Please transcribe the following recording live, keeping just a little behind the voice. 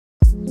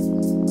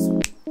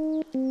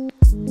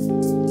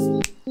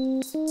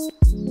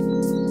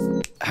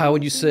How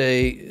would you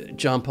say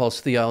John Paul's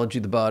Theology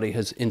of the Body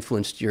has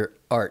influenced your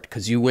art?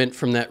 Because you went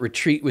from that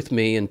retreat with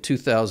me in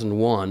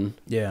 2001,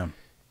 Yeah.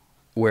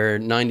 where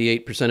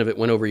 98% of it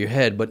went over your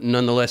head, but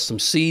nonetheless some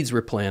seeds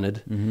were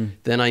planted.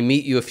 Then I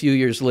meet you a few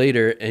years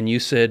later, and you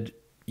said,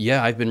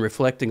 yeah, I've been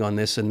reflecting on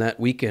this, and that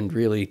weekend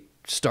really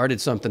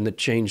started something that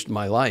changed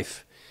my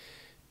life.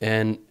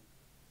 And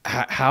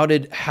how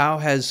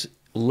has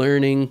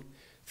learning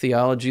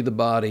theology of the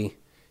body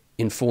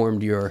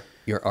informed your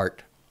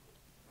art?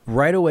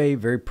 Right away,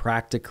 very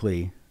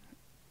practically,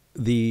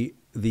 the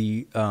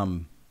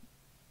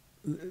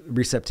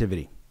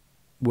receptivity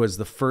was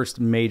the first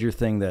major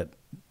thing that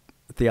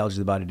Theology of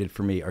the Body did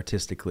for me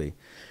artistically.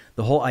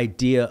 The whole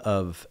idea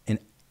of an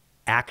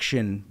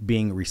action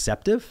being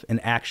receptive, an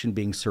action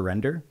being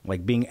surrender,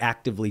 like being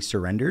actively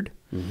surrendered,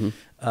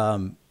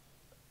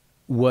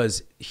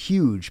 was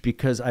huge,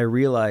 because I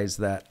realized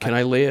that... Can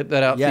I lay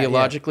that out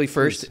theologically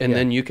first, please, and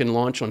then you can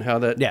launch on how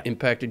that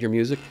impacted your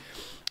music?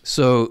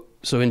 So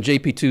in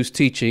JP2's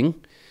teaching,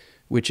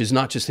 which is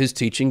not just his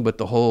teaching, but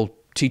the whole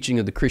teaching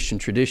of the Christian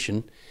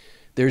tradition,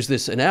 there's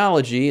this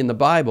analogy in the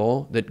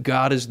Bible that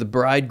God is the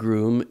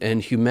bridegroom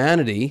and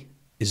humanity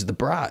is the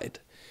bride.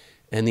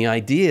 And the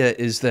idea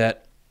is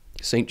that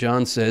St.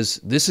 John says,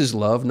 this is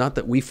love, not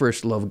that we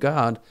first loved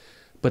God,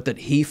 but that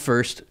he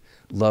first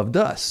loved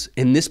us.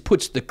 And this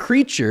puts the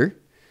creature,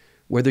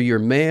 whether you're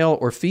male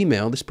or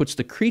female, this puts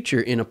the creature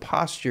in a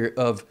posture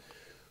of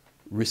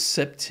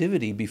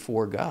receptivity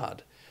before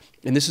God.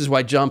 And this is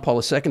why John Paul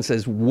II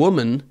says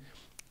woman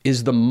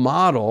is the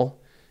model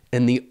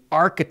and the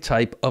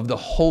archetype of the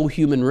whole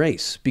human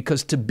race.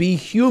 Because to be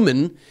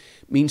human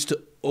means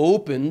to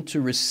open to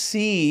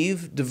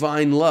receive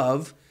divine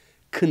love,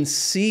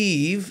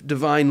 conceive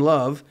divine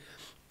love,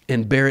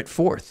 and bear it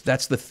forth.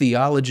 That's the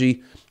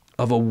theology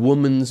of a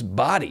woman's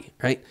body,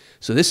 right?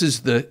 So this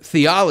is the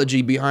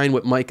theology behind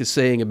what Mike is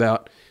saying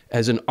about,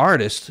 as an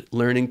artist,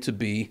 learning to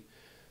be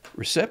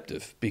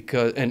receptive,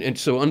 because and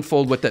so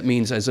unfold what that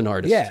means as an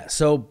artist. Yeah.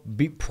 So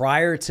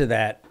prior to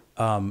that,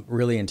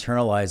 really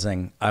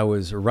internalizing, I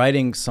was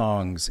writing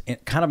songs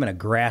kind of in a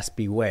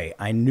graspy way.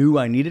 I knew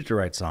I needed to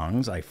write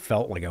songs. I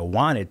felt like I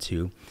wanted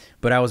to,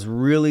 but I was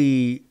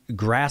really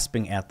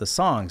grasping at the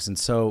songs. And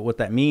so what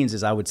that means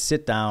is I would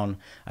sit down,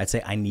 I'd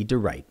say, I need to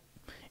write.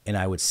 And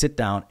I would sit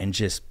down and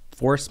just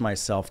force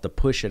myself to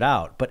push it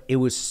out. But it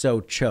was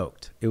so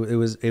choked.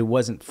 It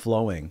wasn't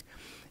flowing.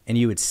 And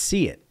you would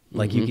see it.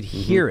 Like you could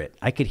hear it.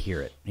 I could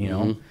hear it, you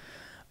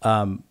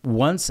know.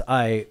 Once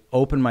I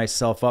opened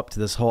myself up to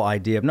this whole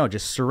idea of, no,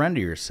 just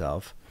surrender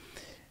yourself,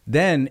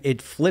 then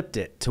it flipped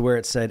it to where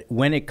it said,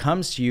 when it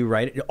comes to you,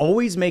 right,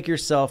 always make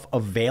yourself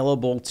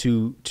available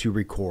to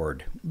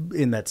record,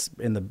 in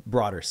the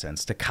broader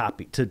sense, to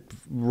copy, to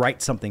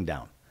write something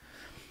down.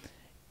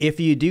 If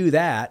you do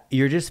that,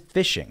 you're just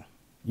fishing.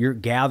 You're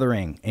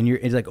gathering, and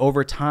it's like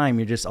over time,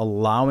 you're just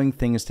allowing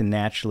things to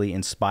naturally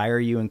inspire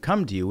you and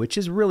come to you, which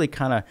is really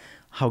kind of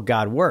how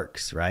God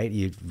works, right?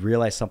 You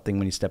realize something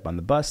when you step on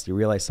the bus. You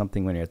realize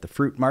something when you're at the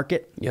fruit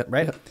market,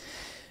 right?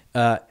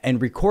 And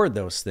record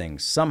those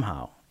things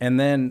somehow. And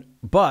then,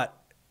 but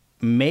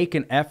make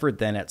an effort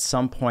then at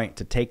some point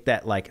to take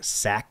that like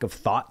sack of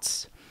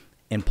thoughts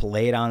and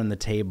lay it out on the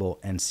table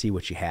and see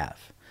what you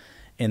have.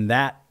 And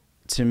that,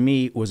 to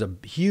me, was a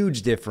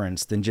huge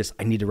difference than just,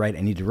 I need to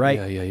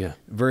write,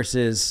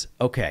 versus,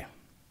 okay,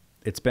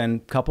 it's been a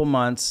couple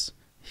months,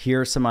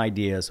 here are some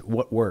ideas,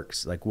 what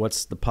works, like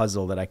what's the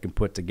puzzle that I can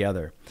put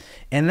together,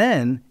 and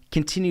then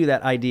continue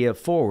that idea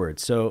forward.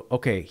 So,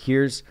 okay,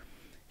 here's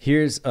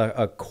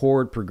a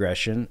chord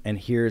progression, and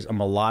here's a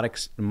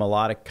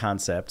melodic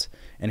concept,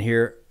 and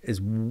here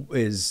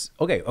is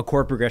okay, a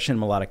chord progression,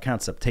 melodic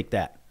concept, take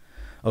that.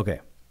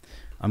 Okay,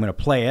 I'm going to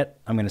play it,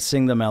 I'm going to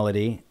sing the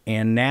melody,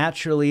 and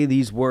naturally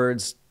these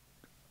words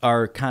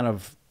are kind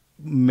of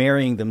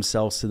marrying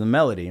themselves to the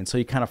melody. And so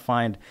you kind of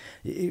find,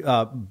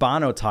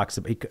 Bono talks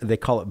about, they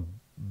call it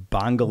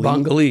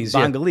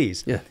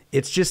Bongolese. Yeah.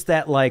 It's just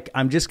that, like,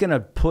 I'm just going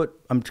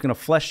to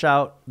flesh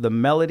out the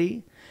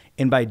melody.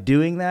 And by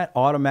doing that,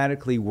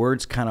 automatically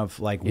words kind of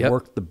like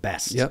work the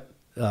best.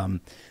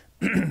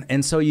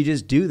 And so you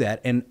just do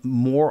that. And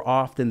more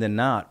often than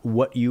not,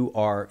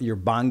 your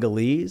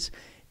Bongolese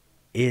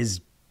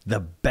is the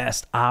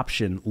best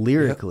option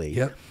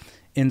lyrically.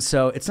 And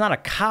so it's not a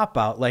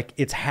cop-out, like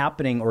it's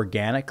happening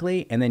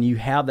organically, and then you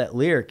have that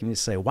lyric and you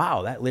say,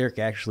 wow, that lyric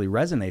actually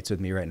resonates with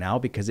me right now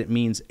because it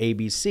means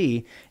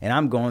ABC, and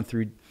I'm going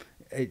through,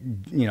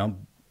 you know,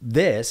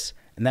 this,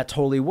 and that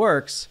totally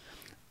works.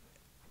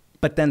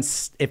 But then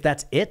if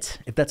that's it,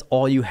 if that's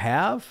all you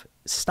have,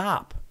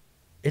 stop.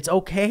 It's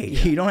okay.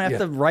 You don't have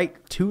to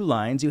write 2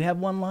 lines. You have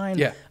 1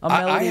 line.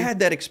 I had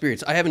that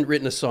experience. I haven't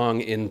written a song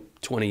in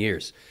 20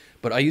 years.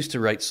 But I used to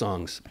write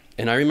songs,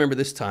 and I remember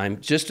this time,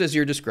 just as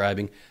you're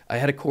describing, I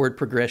had a chord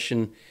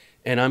progression,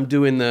 and I'm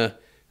doing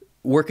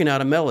working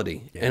out a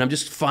melody, and I'm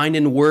just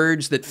finding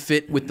words that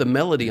fit with the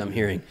melody I'm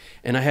hearing.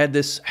 And I had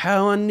this,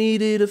 how I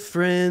needed a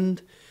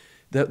friend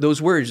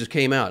those words just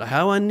came out.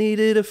 How I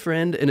needed a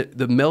friend, and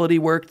the melody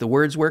worked, the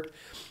words worked,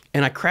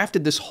 and I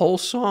crafted this whole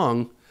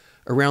song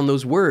around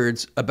those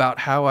words about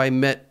how I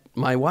met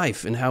my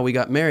wife and how we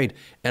got married.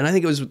 And I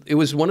think it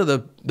was one of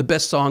the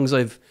best songs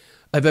I've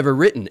ever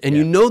written. And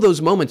you know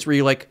those moments where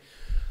you're like,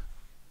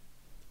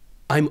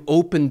 I'm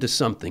open to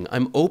something.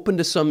 I'm open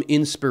to some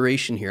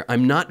inspiration here.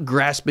 I'm not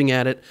grasping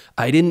at it.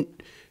 I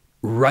didn't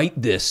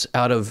write this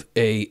out of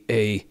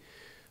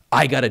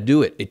I got to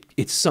do it.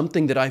 It's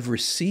something that I've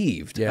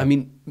received. Yeah. I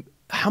mean,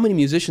 how many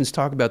musicians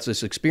talk about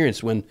this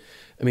experience when,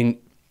 I mean,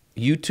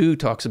 U2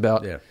 talks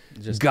about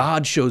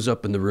God shows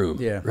up in the room,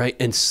 right?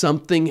 And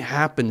something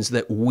happens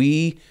that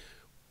we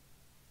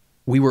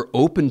were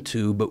open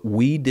to, but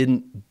we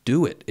didn't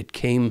do it. It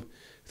came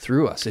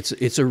through us.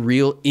 It's a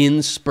real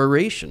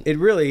inspiration. It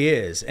really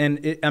is.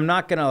 And I'm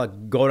not going to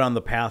go down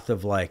the path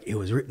of like, it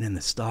was written in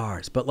the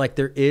stars, but like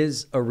there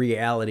is a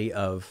reality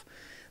of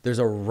there's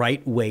a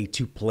right way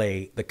to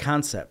play the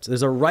concept.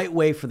 There's a right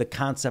way for the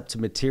concept to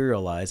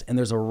materialize, and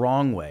there's a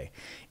wrong way.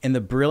 And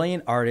the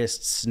brilliant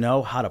artists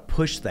know how to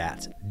push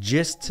that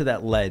just to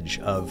that ledge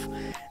of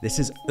this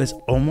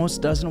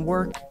almost doesn't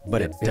work,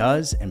 but it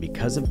does. And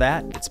because of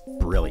that, it's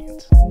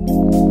brilliant.